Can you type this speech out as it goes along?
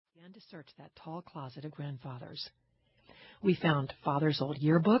began to search that tall closet of Grandfather's. We found Father's old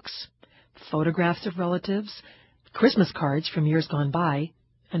yearbooks, photographs of relatives, Christmas cards from years gone by,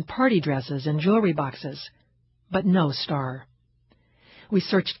 and party dresses and jewelry boxes, but no star. We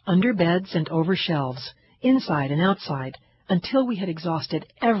searched under beds and over shelves, inside and outside, until we had exhausted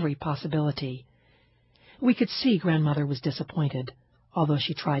every possibility. We could see Grandmother was disappointed, although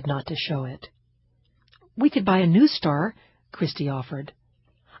she tried not to show it. "We could buy a new star," Christy offered.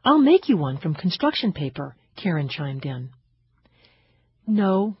 "I'll make you one from construction paper," Karen chimed in.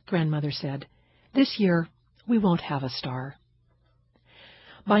 "No," Grandmother said. "This year we won't have a star."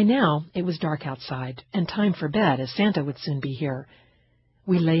 By now it was dark outside, and time for bed, as Santa would soon be here.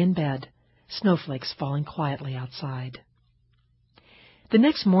 We lay in bed, snowflakes falling quietly outside. The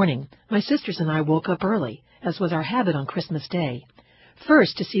next morning, my sisters and I woke up early, as was our habit on Christmas Day,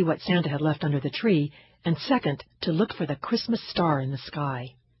 first to see what Santa had left under the tree, and second to look for the Christmas star in the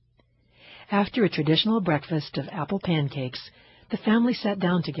sky. After a traditional breakfast of apple pancakes, the family sat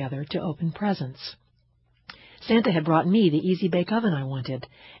down together to open presents. Santa had brought me the Easy Bake Oven I wanted,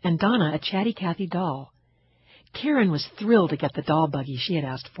 and Donna a Chatty Cathy doll. Karen was thrilled to get the doll buggy she had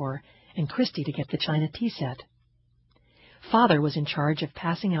asked for, and Christy to get the china tea set. Father was in charge of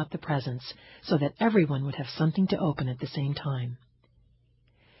passing out the presents so that everyone would have something to open at the same time.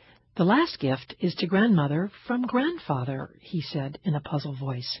 "The last gift is to Grandmother from Grandfather," he said in a puzzled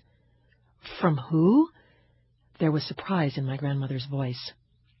voice. "From who?" There was surprise in my grandmother's voice.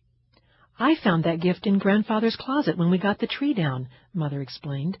 "I found that gift in Grandfather's closet when we got the tree down," Mother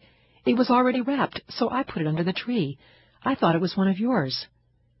explained. "It was already wrapped, so I put it under the tree. I thought it was one of yours."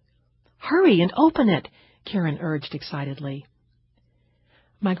 "Hurry and open it," Karen urged excitedly.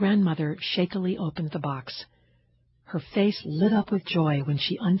 My grandmother shakily opened the box. Her face lit up with joy when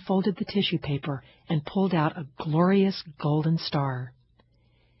she unfolded the tissue paper and pulled out a glorious golden star.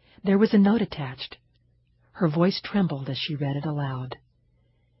 There was a note attached. Her voice trembled as she read it aloud.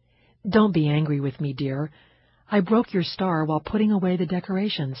 "Don't be angry with me, dear. I broke your star while putting away the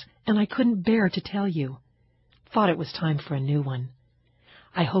decorations, and I couldn't bear to tell you. Thought it was time for a new one.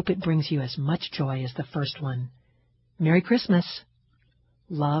 I hope it brings you as much joy as the first one. Merry Christmas.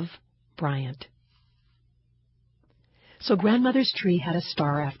 Love, Bryant." So Grandmother's tree had a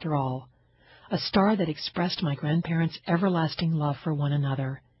star after all, a star that expressed my grandparents' everlasting love for one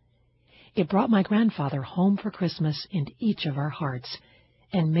another. It brought my grandfather home for Christmas in each of our hearts,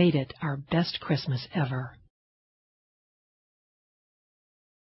 and made it our best Christmas ever.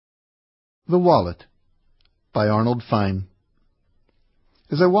 The Wallet by Arnold Fine.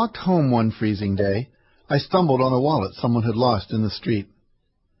 As I walked home one freezing day, I stumbled on a wallet someone had lost in the street.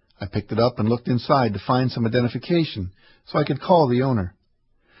 I picked it up and looked inside to find some identification so I could call the owner.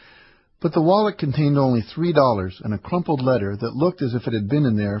 But the wallet contained only $3 and a crumpled letter that looked as if it had been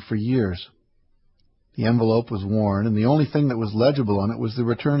in there for years. The envelope was worn, and the only thing that was legible on it was the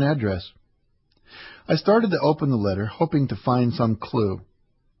return address. I started to open the letter, hoping to find some clue.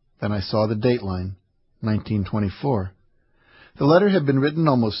 Then I saw the date line, 1924. The letter had been written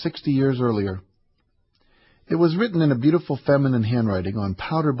almost 60 years earlier. It was written in a beautiful feminine handwriting on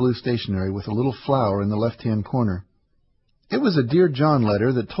powder blue stationery with a little flower in the left-hand corner. It was a Dear John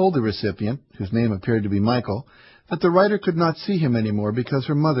letter that told the recipient, whose name appeared to be Michael, that the writer could not see him anymore because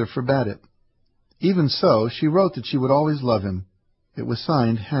her mother forbade it. Even so, she wrote that she would always love him. It was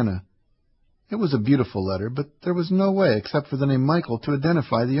signed Hannah. It was a beautiful letter, but there was no way, except for the name Michael, to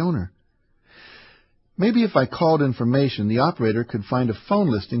identify the owner. Maybe if I called information, the operator could find a phone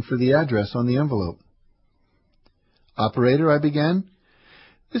listing for the address on the envelope. "Operator," I began,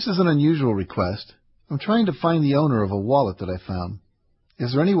 "this is an unusual request. I'm trying to find the owner of a wallet that I found.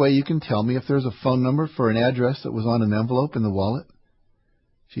 Is there any way you can tell me if there's a phone number for an address that was on an envelope in the wallet?"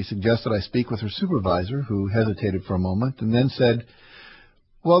 She suggested I speak with her supervisor, who hesitated for a moment, and then said,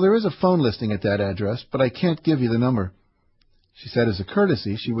 "Well, there is a phone listing at that address, but I can't give you the number." She said as a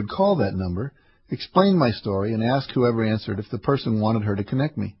courtesy she would call that number, explain my story, and ask whoever answered if the person wanted her to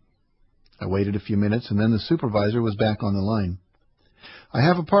connect me. I waited a few minutes, and then the supervisor was back on the line. "I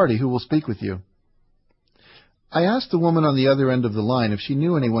have a party who will speak with you." I asked the woman on the other end of the line if she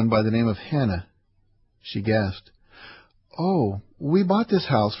knew anyone by the name of Hannah. She gasped. "Oh, we bought this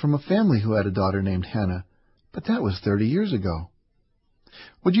house from a family who had a daughter named Hannah, but that was 30 years ago."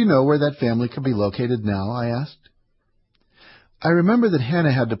 "Would you know where that family could be located now?" I asked. "I remember that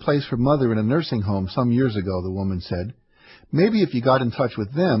Hannah had to place her mother in a nursing home some years ago," the woman said. "Maybe if you got in touch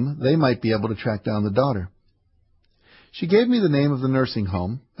with them, they might be able to track down the daughter." She gave me the name of the nursing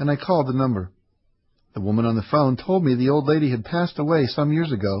home, and I called the number. The woman on the phone told me the old lady had passed away some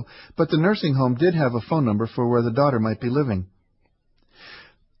years ago, but the nursing home did have a phone number for where the daughter might be living.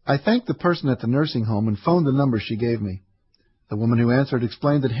 I thanked the person at the nursing home and phoned the number she gave me. The woman who answered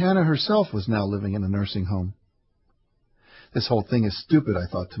explained that Hannah herself was now living in a nursing home. This whole thing is stupid,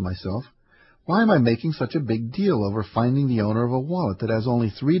 I thought to myself. Why am I making such a big deal over finding the owner of a wallet that has only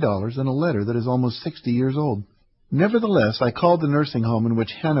 $3 and a letter that is almost 60 years old? Nevertheless, I called the nursing home in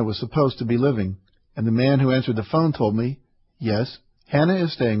which Hannah was supposed to be living, and the man who answered the phone told me, yes, Hannah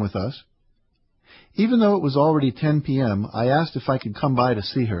is staying with us. Even though it was already 10 p.m., I asked if I could come by to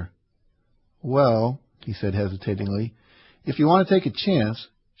see her. Well, he said hesitatingly, if you want to take a chance,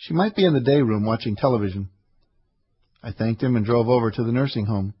 she might be in the day room watching television. I thanked him and drove over to the nursing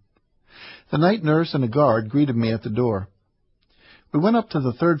home. The night nurse and a guard greeted me at the door. We went up to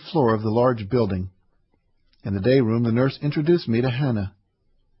the 3rd floor of the large building. In the day room, the nurse introduced me to Hannah.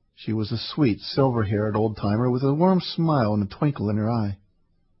 She was a sweet, silver-haired old-timer with a warm smile and a twinkle in her eye.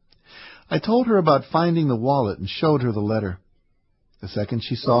 I told her about finding the wallet and showed her the letter. The second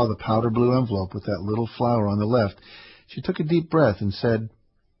she saw the powder-blue envelope with that little flower on the left, she took a deep breath and said,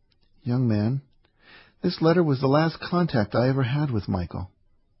 "Young man, this letter was the last contact I ever had with Michael."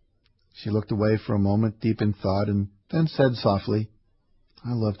 She looked away for a moment, deep in thought, and then said softly,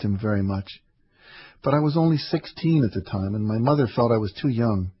 "I loved him very much. But I was only 16 at the time, and my mother felt I was too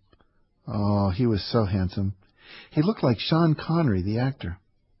young. Oh, he was so handsome. He looked like Sean Connery, the actor."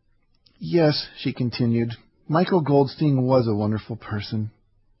 "Yes," she continued, "Michael Goldstein was a wonderful person.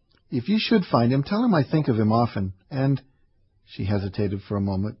 If you should find him, tell him I think of him often, and—" she hesitated for a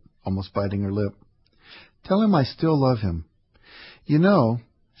moment, almost biting her lip. "Tell him I still love him. You know,"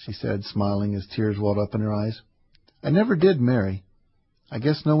 she said, smiling as tears welled up in her eyes, "I never did marry. I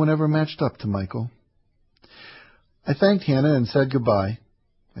guess no one ever matched up to Michael." I thanked Hannah and said goodbye.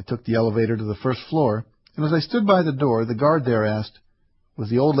 I took the elevator to the 1st floor, and as I stood by the door, the guard there asked, "Was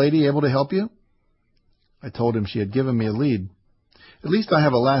the old lady able to help you?" I told him she had given me a lead. At least I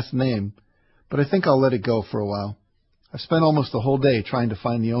have a last name, but I think I'll let it go for a while. I've spent almost the whole day trying to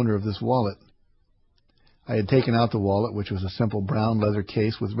find the owner of this wallet. I had taken out the wallet, which was a simple brown leather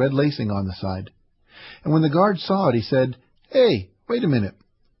case with red lacing on the side. And when the guard saw it, he said, "Hey, wait a minute.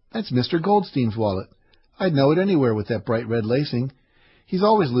 That's Mr. Goldstein's wallet. I'd know it anywhere with that bright red lacing. He's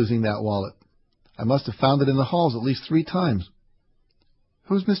always losing that wallet. I must have found it in the halls at least 3 times.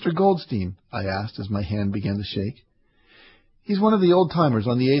 "Who's Mr. Goldstein?" I asked as my hand began to shake. "He's one of the old-timers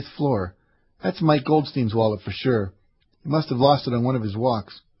on the 8th floor. That's Mike Goldstein's wallet for sure. He must have lost it on one of his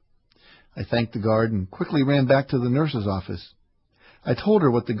walks." I thanked the guard and quickly ran back to the nurse's office. I told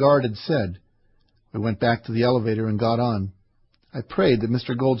her what the guard had said. We went back to the elevator and got on. I prayed that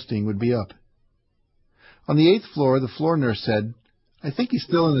Mr. Goldstein would be up. On the 8th floor, the floor nurse said, "I think he's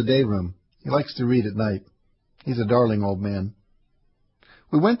still in the day room. He likes to read at night. He's a darling old man."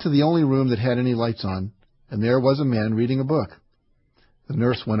 We went to the only room that had any lights on, and there was a man reading a book. The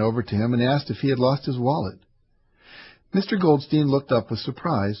nurse went over to him and asked if he had lost his wallet. Mr. Goldstein looked up with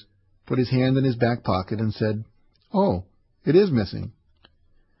surprise, put his hand in his back pocket, and said, "Oh, it is missing.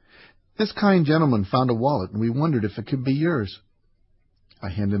 This kind gentleman found a wallet, and we wondered if it could be yours." I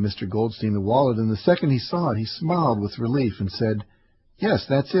handed Mr. Goldstein the wallet, and the second he saw it, he smiled with relief and said, "Yes,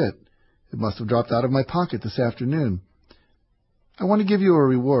 that's it. It must have dropped out of my pocket this afternoon. I want to give you a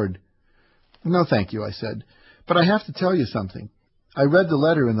reward." "No, thank you," I said, "but I have to tell you something. I read the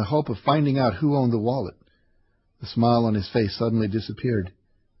letter in the hope of finding out who owned the wallet." The smile on his face suddenly disappeared.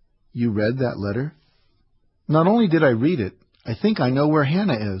 "You read that letter?" "Not only did I read it, I think I know where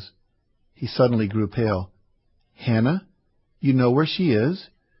Hannah is." He suddenly grew pale. "Hannah? You know where she is?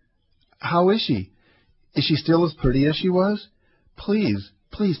 How is she? Is she still as pretty as she was? Please,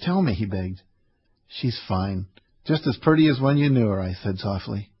 please tell me," he begged. "She's fine. Just as pretty as when you knew her," I said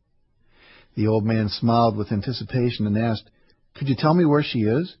softly. The old man smiled with anticipation and asked, "Could you tell me where she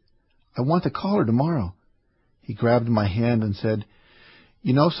is? I want to call her tomorrow." He grabbed my hand and said,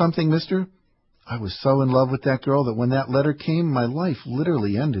 "You know something, mister? I was so in love with that girl that when that letter came, my life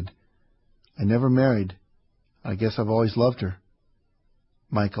literally ended. I never married. I guess I've always loved her."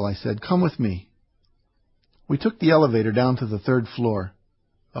 "Michael," I said, "come with me." We took the elevator down to the 3rd floor.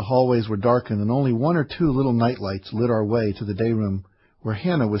 The hallways were darkened, and only 1 or 2 little night lights lit our way to the day room, where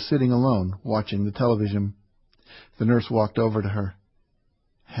Hannah was sitting alone, watching the television. The nurse walked over to her.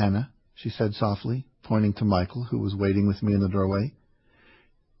 "Hannah," she said softly, pointing to Michael, who was waiting with me in the doorway,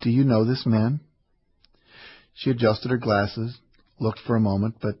 "do you know this man?" She adjusted her glasses, looked for a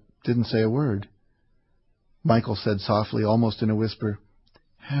moment, but didn't say a word. Michael said softly, almost in a whisper,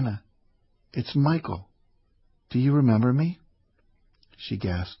 "Hannah, it's Michael. Do you remember me?" She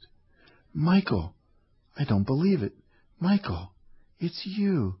gasped, "Michael! I don't believe it. Michael! It's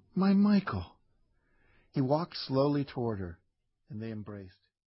you, my Michael!" He walked slowly toward her, and they embraced.